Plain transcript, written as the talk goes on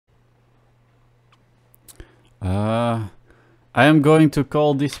I am going to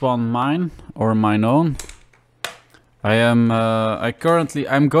call this one mine or mine own. I'm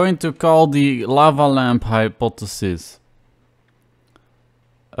going to call the lava lamp hypothesis.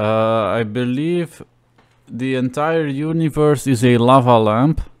 I believe the entire universe is a lava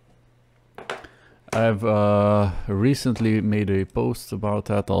lamp. I've recently made a post about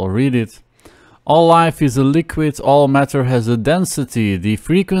that. I'll read it. All life is a liquid, all matter has a density. The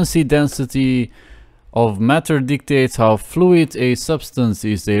frequency density of matter dictates how fluid a substance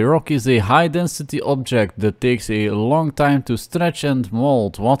is. A rock is a high density object that takes a long time to stretch and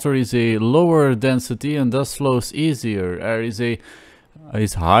mold. Water is a lower density and thus flows easier. Air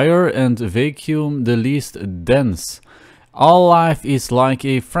is higher and vacuum the least dense. All life is like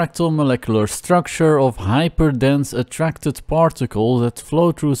a fractal molecular structure of hyperdense attracted particles that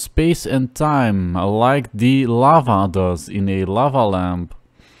flow through space and time, like the lava does in a lava lamp.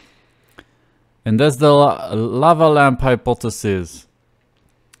 And that's the lava lamp hypothesis.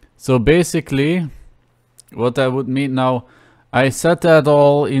 So basically, what I would mean now, I said that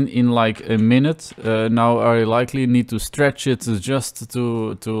all in like a minute. Now I likely need to stretch it just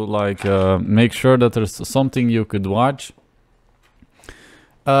to like make sure that there's something you could watch.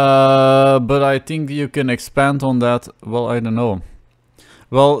 But I think you can expand on that. Well, I don't know.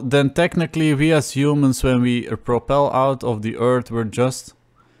 Well, then technically we as humans, when we propel out of the earth, we're just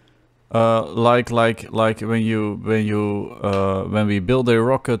like when we build a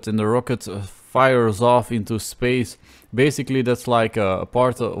rocket and the rocket fires off into space. Basically, that's like a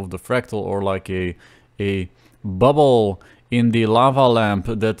part of the fractal, or like a bubble in the lava lamp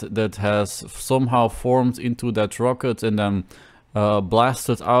that has somehow formed into that rocket and then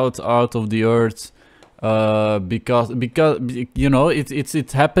blasted out of the earth, because you know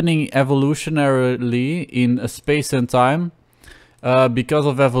it's happening evolutionarily in space and time, because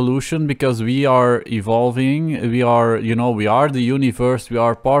of evolution, because we are evolving, we are, you know, we are the universe, we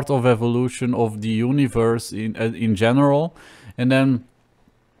are part of evolution of the universe in general. And then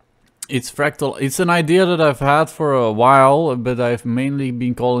it's fractal. It's an idea that I've had for a while, but I've mainly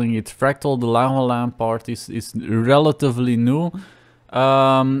been calling it fractal. The lava lamp part is relatively new.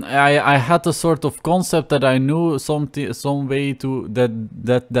 I had a sort of concept that I knew some way to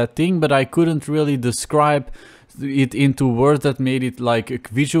that thing, but I couldn't really describe it into words that made it like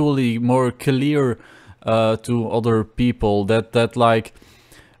visually more clear to other people. That like.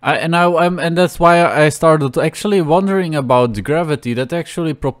 And that's why I started actually wondering about gravity. That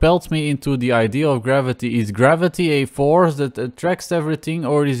actually propelled me into the idea of gravity. Is gravity a force that attracts everything,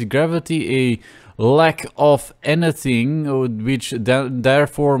 or is gravity a lack of anything, which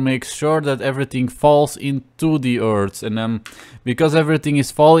therefore makes sure that everything falls into the earth? And then because everything is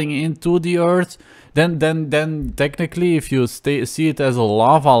falling into the earth, then technically, if you see it as a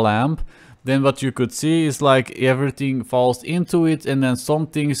lava lamp, then what you could see is like everything falls into it, and then some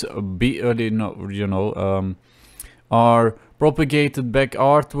things are propagated back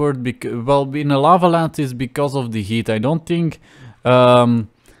outward. Well, in a lava lamp is because of the heat. I don't think the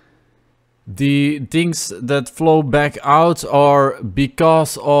things that flow back out are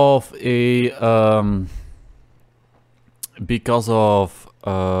because of a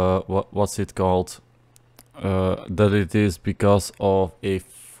what's it called? That it is because of a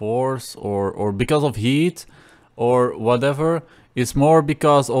force or because of heat or whatever. It's more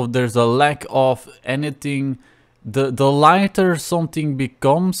because of there's a lack of anything. The lighter something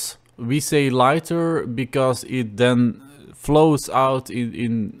becomes, we say lighter because it then flows out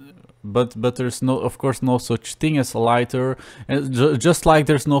but there's no, of course, no such thing as lighter, and just like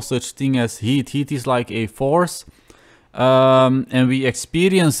there's no such thing as heat. Heat is like a force. And we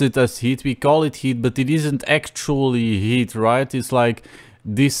experience it as heat, we call it heat, but it isn't actually heat, right? It's like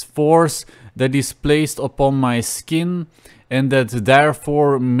this force that is placed upon my skin and that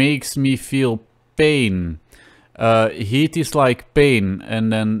therefore makes me feel pain. Heat is like pain,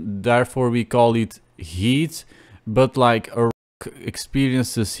 and then therefore we call it heat. But like a rock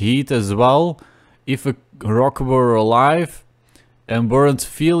experiences heat as well. If a rock were alive and weren't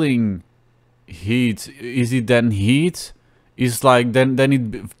feeling heat, is it then heat? Is like then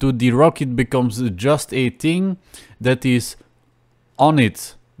it, to the rock, it becomes just a thing that is on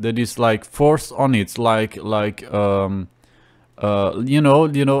it, that is like forced on it, like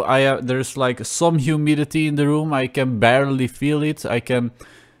there's like some humidity in the room. I can barely feel it.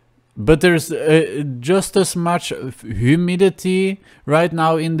 But there's just as much humidity right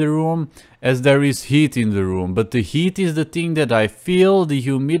now in the room as there is heat in the room. But the heat is the thing that I feel. The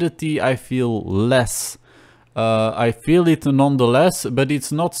humidity I feel less. I feel it nonetheless, but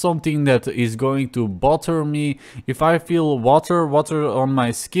it's not something that is going to bother me. If I feel water on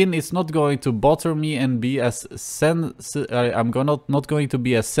my skin, it's not going to bother me and be as I'm not going to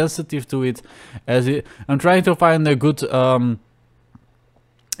be as sensitive to it as it. I'm trying to find a good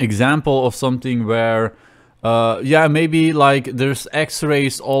example of something where yeah, maybe like there's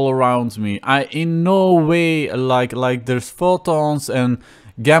x-rays all around me. I in no way like there's photons and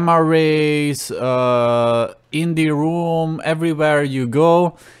gamma rays in the room everywhere you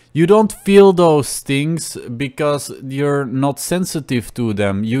go. You don't feel those things because you're not sensitive to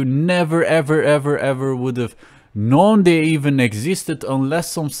them. You never ever would have known they even existed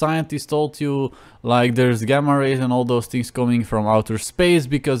unless some scientist told you like there's gamma rays and all those things coming from outer space,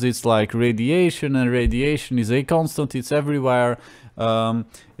 because it's like radiation, and radiation is a constant, it's everywhere.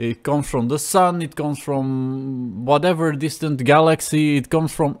 It comes from the sun, it comes from whatever distant galaxy, it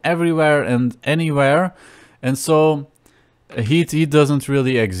comes from everywhere and anywhere. And so heat doesn't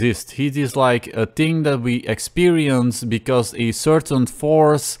really exist. Heat is like a thing that we experience because a certain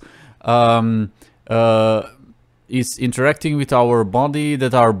force is interacting with our body,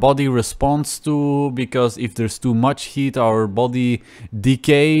 that our body responds to, because if there's too much heat our body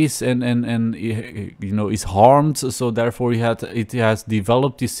decays and you know, is harmed. So therefore it has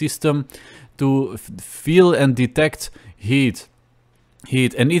developed this system to feel and detect heat,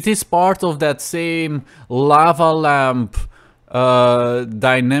 and it is part of that same lava lamp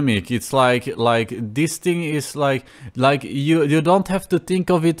dynamic. It's like this thing is like you don't have to think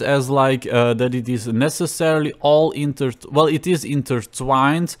of it as like that it is necessarily all well, it is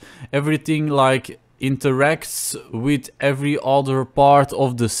intertwined. Everything like interacts with every other part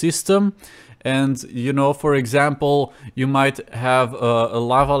of the system. And you know, for example, you might have a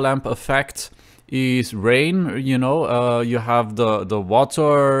lava lamp effect is rain. You know, you have the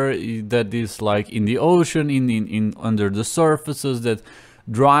water that is like in the ocean, in under the surfaces, that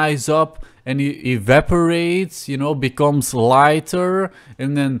dries up and it evaporates, you know, becomes lighter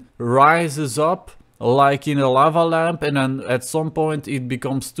and then rises up like in a lava lamp, and then at some point it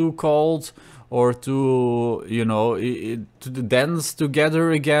becomes too cold or too, you know, to dense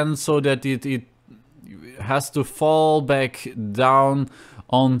together again, so that it has to fall back down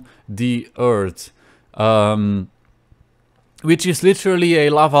on the earth, which is literally a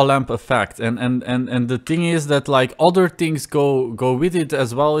lava lamp effect. And the thing is that like other things go with it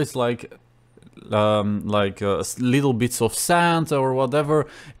as well. It's like little bits of sand or whatever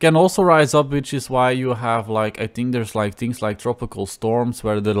can also rise up, which is why you have like, I think there's like things like tropical storms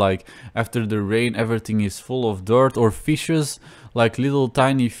where the like after the rain everything is full of dirt, or fishes, like little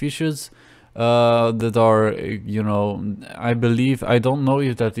tiny fishes that are, you know, I believe, I don't know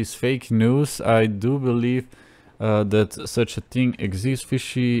if that is fake news, I do believe that such a thing exists.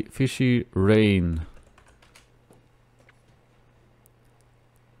 Fishy rain.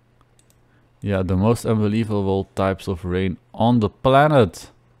 Yeah, the most unbelievable types of rain on the planet.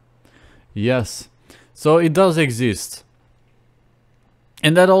 Yes, so it does exist.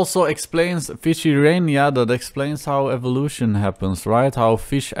 And that also explains fishy rain. Yeah, that explains how evolution happens, right? How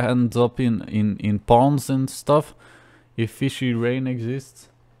fish end up in ponds and stuff, if fishy rain exists.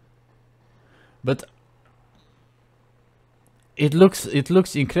 But it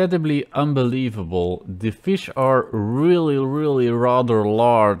looks incredibly unbelievable. The fish are really rather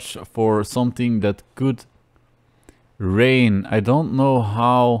large for something that could rain. I don't know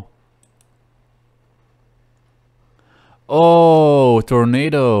how. Oh,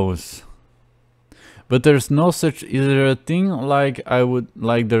 tornadoes. But there's no such, is there a thing like I would,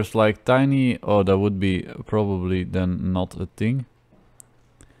 like there's like tiny, oh, that would be probably then not a thing.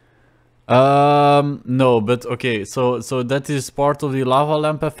 No, but okay, so that is part of the lava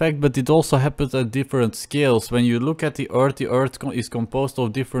lamp effect, but it also happens at different scales. When you look at the Earth is composed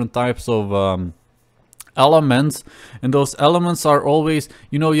of different types of elements, and those elements are always,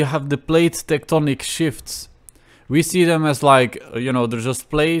 you know, you have the plate tectonic shifts. We see them as like, you know, they're just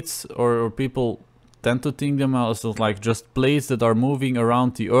plates, or people tend to think them as like just plates that are moving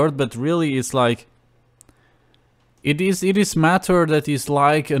around the Earth, but really it's like, it is matter that is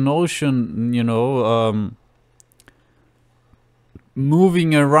like an ocean, you know,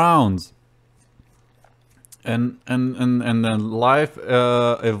 moving around, and then life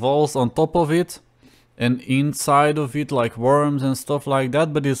evolves on top of it and inside of it, like worms and stuff like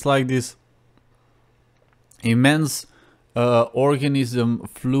that. But it's like this immense organism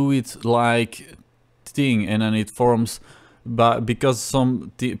fluid like thing, and then it forms, but because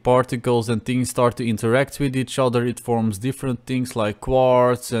some particles and things start to interact with each other, it forms different things like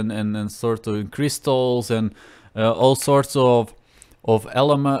quartz and sort of crystals and all sorts of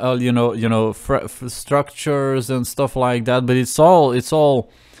element, structures and stuff like that. But it's all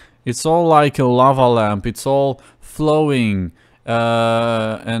like a lava lamp. It's all flowing,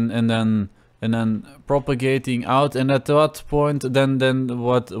 and then propagating out. And at that point, then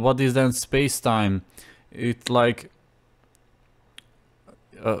what is then space time? It's like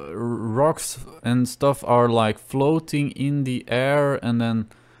rocks and stuff are like floating in the air and then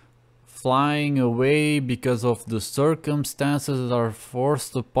flying away because of the circumstances that are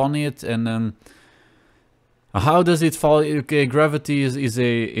forced upon it. And then how does it fall? Okay, gravity is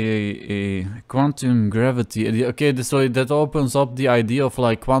a quantum gravity. Okay, so that opens up the idea of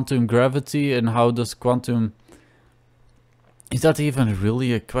like quantum gravity. And how does quantum, is that even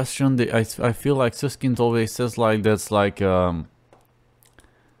really a question? I feel like Suskind always says like that's like a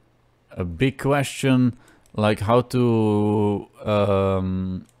big question, like how to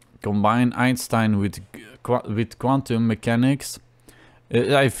combine Einstein with quantum mechanics.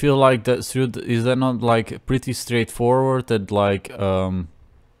 I feel like that is that not like pretty straightforward, that like I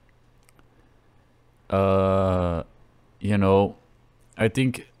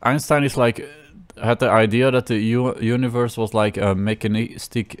think Einstein is like had the idea that the universe was like a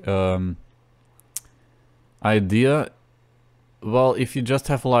mechanistic idea. Well, if you just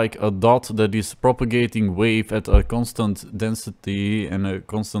have like a dot that is propagating wave at a constant density and a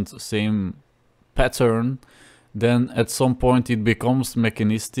constant same pattern, then at some point it becomes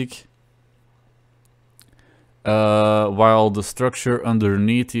mechanistic, while the structure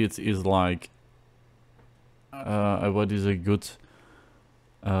underneath it is like what is a good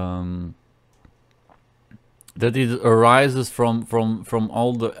that it arises from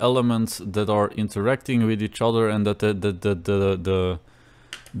all the elements that are interacting with each other, and that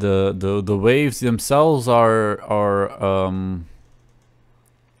the waves themselves are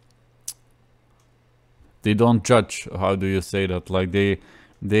they don't judge. How do you say that? Like they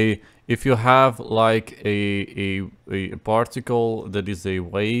if you have like a particle that is a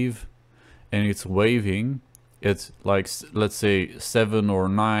wave and it's waving, it's like, let's say 7 or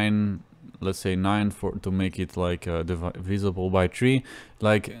 9, let's say 9 for to make it like divisible by 3,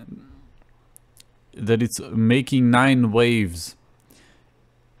 like that it's making 9 waves.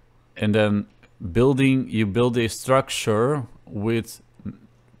 And then you build a structure with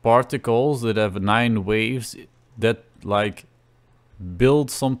particles that have 9 waves that like build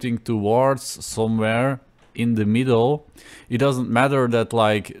something towards somewhere in the middle. It doesn't matter that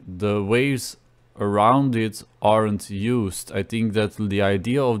like the waves around it aren't used. I think that the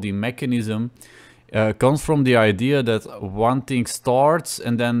idea of the mechanism comes from the idea that one thing starts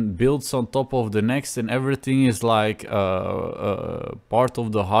and then builds on top of the next, and everything is like part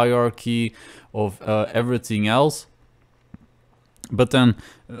of the hierarchy of everything else. But then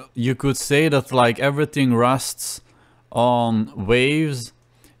you could say that like everything rests on waves,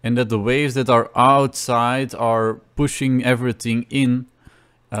 and that the waves that are outside are pushing everything in,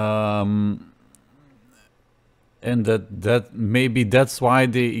 and that maybe that's why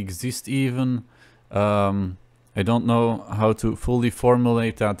they exist even. I don't know how to fully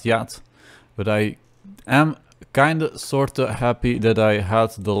formulate that yet, but I am kind of sort of happy that I had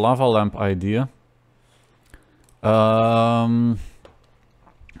the lava lamp idea.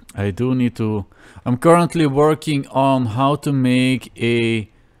 I do need to... I'm currently working on how to make a...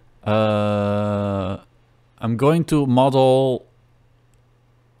 I'm going to model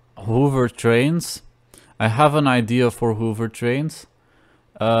Hoover trains. I have an idea for Hoover trains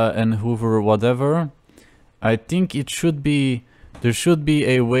and Hoover whatever. I think it should be... There should be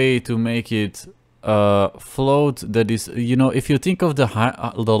a way to make it float that is... You know, if you think of the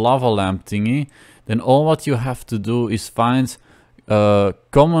lava lamp thingy, then all what you have to do is find an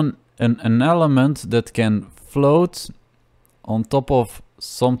element that can float on top of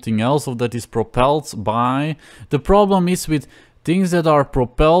something else, or that is propelled by... The problem is with things that are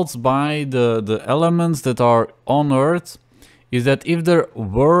propelled by the elements that are on Earth, is that if there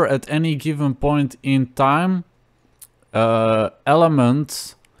were at any given point in time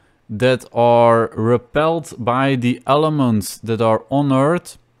elements that are repelled by the elements that are on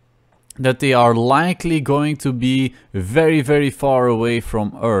Earth, that they are likely going to be very, very far away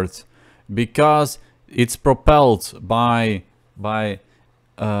from Earth, because it's propelled by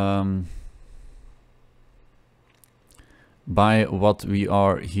what we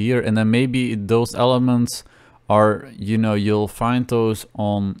are here. And then maybe those elements are, you know, you'll find those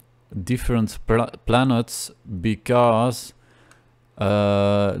on different planets, because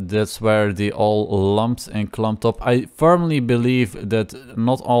that's where they all lumped and clumped up. I firmly believe that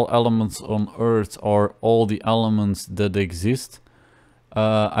not all elements on Earth are all the elements that exist.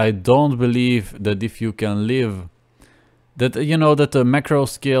 I don't believe that if you can live, that you know that the macro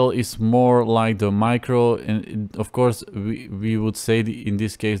scale is more like the micro, and of course we would say in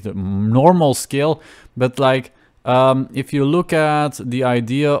this case the normal scale. But like if you look at the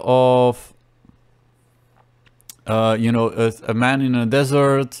idea of you know, a man in a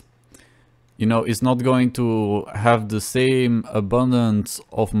desert, you know, is not going to have the same abundance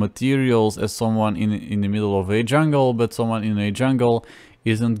of materials as someone in the middle of a jungle, but someone in a jungle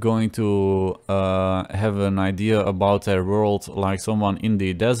isn't going to have an idea about their world like someone in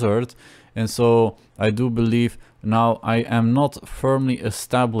the desert. And so I do believe, now I am not firmly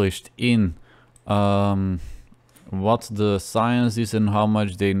established in what the science is and how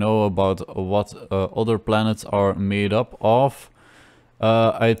much they know about what other planets are made up of.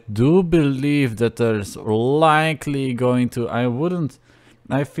 I do believe that there's likely going to,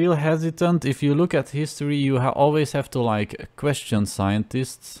 I feel hesitant. If you look at history, you always have to like question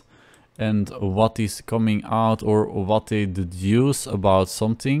scientists and what is coming out or what they deduce about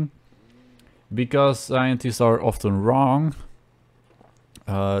something, because scientists are often wrong,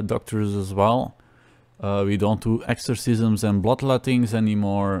 doctors as well. We don't do exorcisms and bloodlettings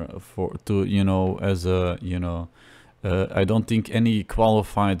anymore you know, as a, you know, I don't think any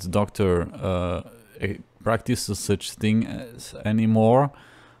qualified doctor practices such thing anymore.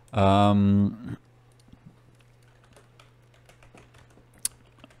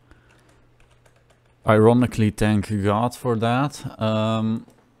 Ironically, thank God for that.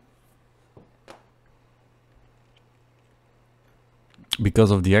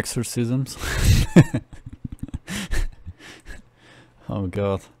 Because of the exorcisms. Oh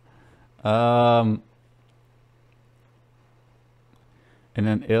God. And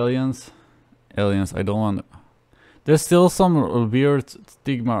then aliens, I don't want. There's still some weird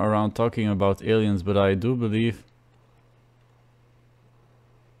stigma around talking about aliens, but I do believe.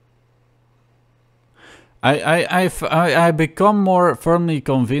 I become more firmly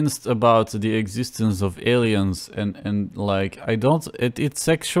convinced about the existence of aliens, and like I don't. It's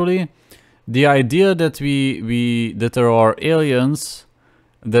actually the idea that that there are aliens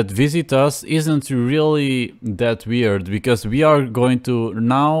that visit us isn't really that weird, because we are going to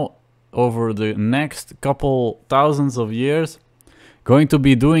now, over the next couple thousands of years, going to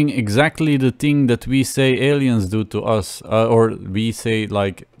be doing exactly the thing that we say aliens do to us, or we say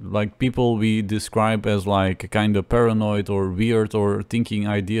like people we describe as like kind of paranoid or weird or thinking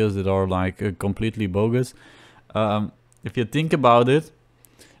ideas that are like completely bogus. If you think about it,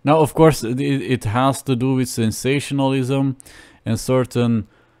 now of course it has to do with sensationalism and certain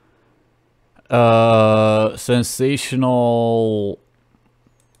sensational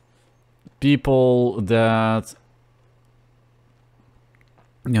people that,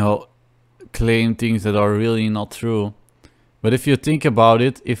 you know, claim things that are really not true. But if you think about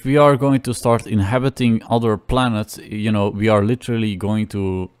it, if we are going to start inhabiting other planets, you know, we are literally going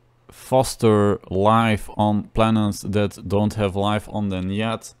to foster life on planets that don't have life on them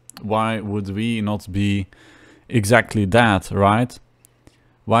yet. Why would we not be exactly that, right?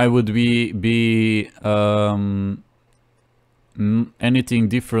 Why would we be anything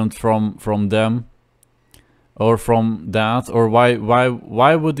different from them or from that? Or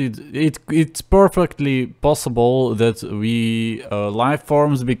why would it's perfectly possible that we life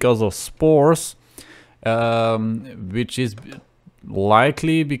forms because of spores, which is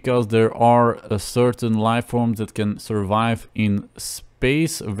likely because there are a certain life forms that can survive in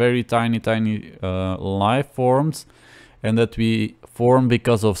space, very tiny life forms, and that we form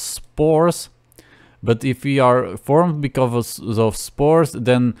because of spores. But if we are formed because of spores,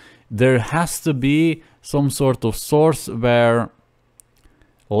 then there has to be some sort of source where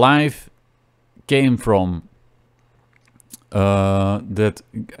life came from, that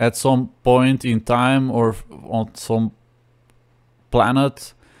at some point in time or on some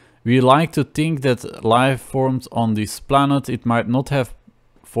planet. We like to think that life formed on this planet. It might not have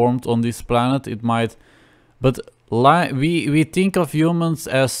formed on this planet, it might, but we think of humans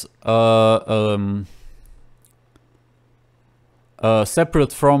as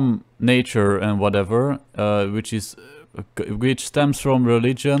separate from nature and whatever, which stems from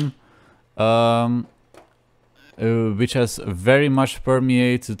religion, which has very much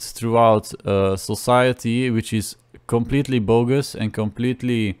permeated throughout society, which is completely bogus and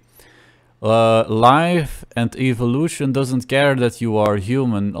completely life and evolution doesn't care that you are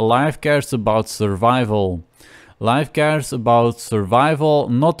human. Life cares about survival. Life cares about survival,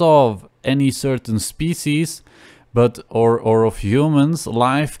 not of any certain species, but or of humans.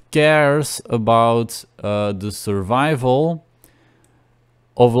 Life cares about the survival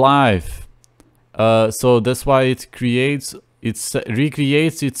of life. So that's why it recreates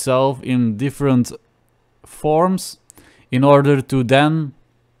itself in different forms in order to then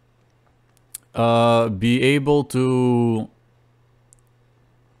be able to,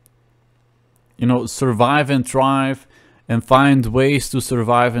 you know, survive and thrive, and find ways to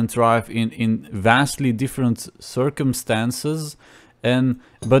survive and thrive in vastly different circumstances.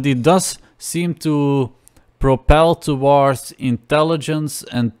 But it does seem to propel towards intelligence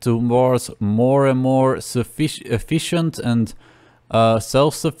and towards more and more efficient and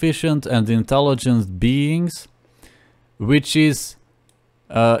self-sufficient and intelligent beings, which is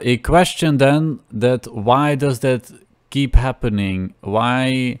a question then, that why does that keep happening?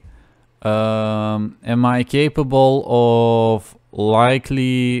 Why am I capable of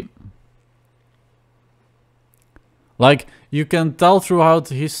likely, like, you can tell throughout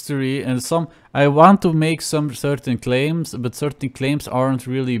history, and I want to make some certain claims, but certain claims aren't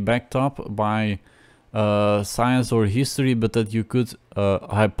really backed up by science or history, but that you could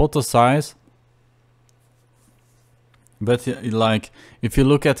hypothesize. But like, if you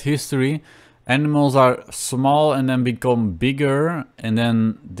look at history, animals are small and then become bigger, and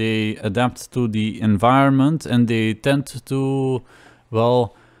then they adapt to the environment, and they tend to,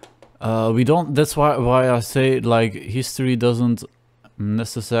 well, we don't, that's why I say, like, history doesn't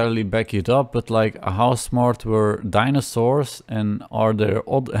necessarily back it up, but like, how smart were dinosaurs, and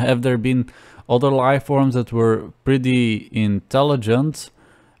have there been other life forms that were pretty intelligent?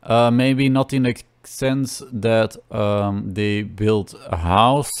 Maybe not in a sense that they built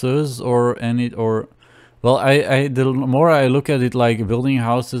houses or well, the more I look at it, like, building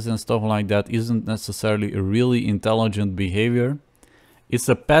houses and stuff like that isn't necessarily a really intelligent behavior. It's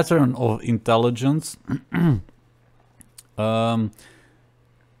a pattern of intelligence.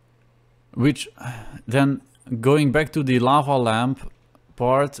 Which then, going back to the lava lamp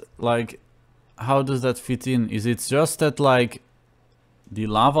part, like, how does that fit in? Is it just that, like, the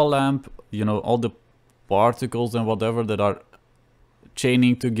lava lamp, you know, all the particles and whatever that are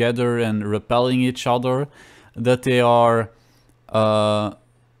chaining together and repelling each other, that they are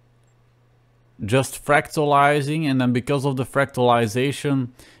just fractalizing, and then because of the fractalization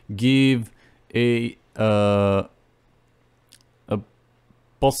give a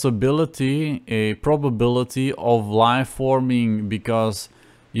possibility, a probability of life forming, because,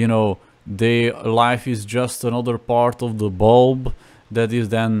 you know, life is just another part of the bulb that is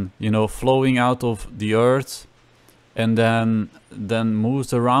then, you know, flowing out of the earth and then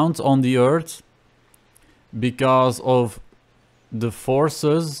moves around on the earth because of the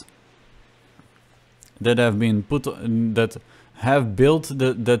forces that have been put, that have built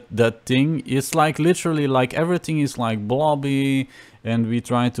that thing. It's like, literally, like, everything is like blobby, and we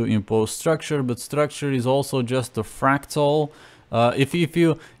try to impose structure, but structure is also just a fractal. If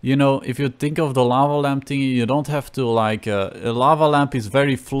you think of the lava lamp thing, you don't have to, like, a lava lamp is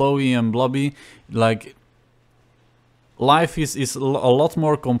very flowy and blobby. Like, life is a lot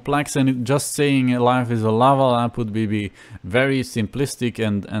more complex, and just saying life is a lava lamp would be very simplistic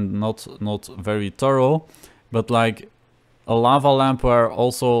and not very thorough. But like, a lava lamp where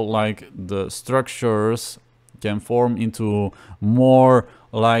also, like, the structures can form into more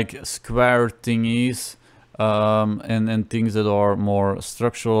like square thingies, and things that are more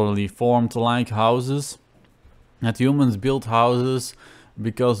structurally formed, like houses. That humans build houses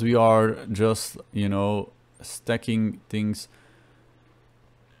because we are just, you know, stacking things.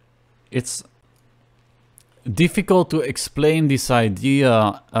 It's difficult to explain this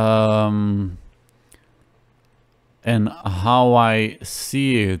idea, and how I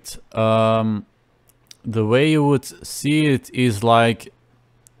see it. The way you would see it is like,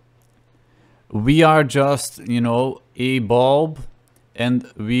 we are just, you know, a bulb, and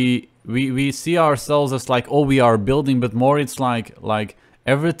we see ourselves as like, oh, we are building, but more it's like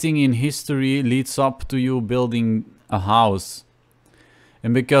everything in history leads up to you building a house.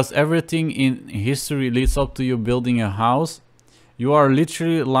 And because everything in history leads up to you building a house, you are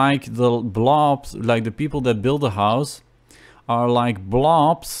literally like the blobs, like the people that build a house are like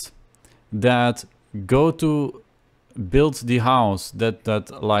blobs that go to build the house,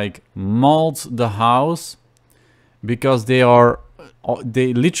 that like molds the house, because they are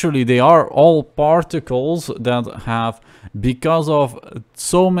all particles that have, because of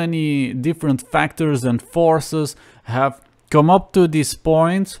so many different factors and forces, have come up to this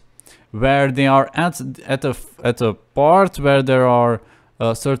point where they are at a part where there are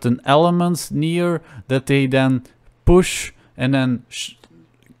certain elements near, that they then push and then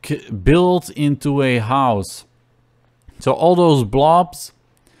build into a house. So all those blobs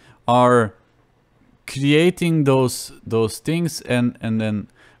are creating those things, and then,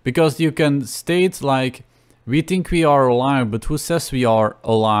 because you can state like, we think we are alive, but who says we are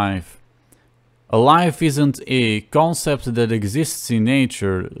alive? Alive isn't a concept that exists in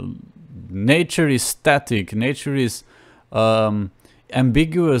nature. Nature is static. Nature is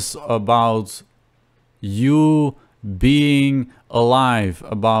ambiguous about you being alive,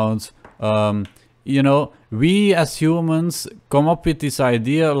 about you know, we as humans come up with this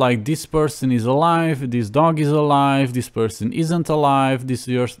idea like this person is alive, this dog is alive, this person isn't alive, this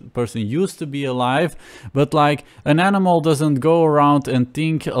person used to be alive, but like an animal doesn't go around and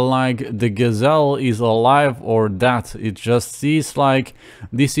think like the gazelle is alive or that. It just sees like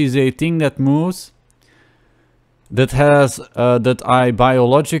this is a thing that moves, that has that I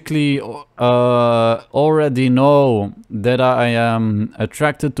biologically already know that I am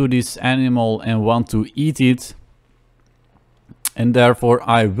attracted to this animal and want to eat it, and therefore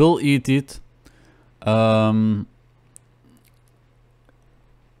I will eat it. And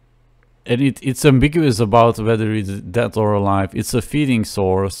it's ambiguous about whether it's dead or alive. It's a feeding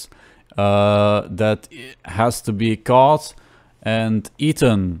source that has to be caught and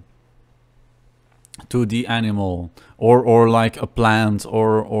eaten to the animal, or like a plant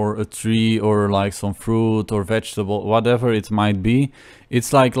or a tree or like some fruit or vegetable, whatever it might be.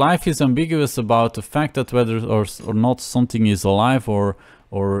 It's like life is ambiguous about the fact that whether or not something is alive or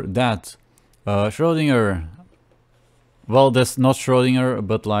dead. Schrödinger, well, that's not Schrödinger,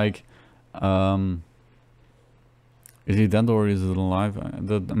 but like is it dead or is it alive?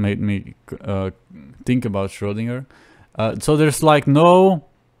 That made me think about Schrödinger. So there's like no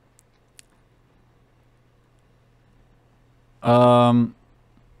I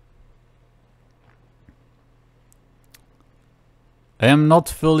am not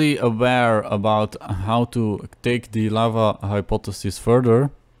fully aware about how to take the lava hypothesis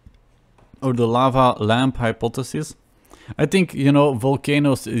further, or the lava lamp hypothesis. I think, you know,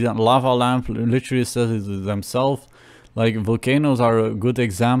 volcanoes, lava lamp literally says it themselves. Like volcanoes are a good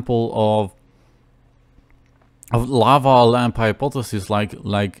example of lava lamp hypothesis. Like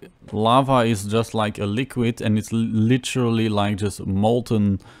lava is just like a liquid, and it's literally like just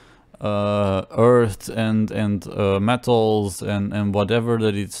molten earth and metals and whatever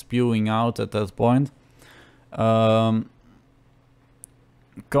that it's spewing out at that point,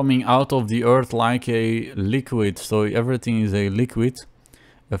 coming out of the earth like a liquid. So everything is a liquid,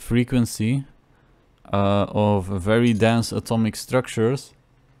 a frequency of very dense atomic structures,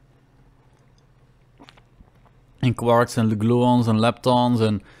 and quarks and gluons and leptons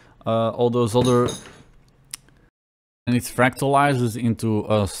and all those other, and it fractalizes into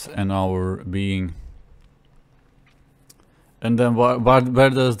us and our being. And then where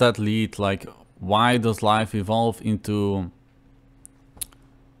does that lead? Like, why does life evolve into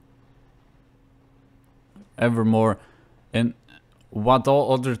ever more? And what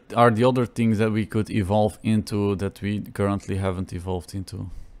all other are the other things that we could evolve into that we currently haven't evolved into?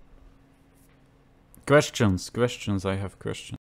 Questions, I have questions.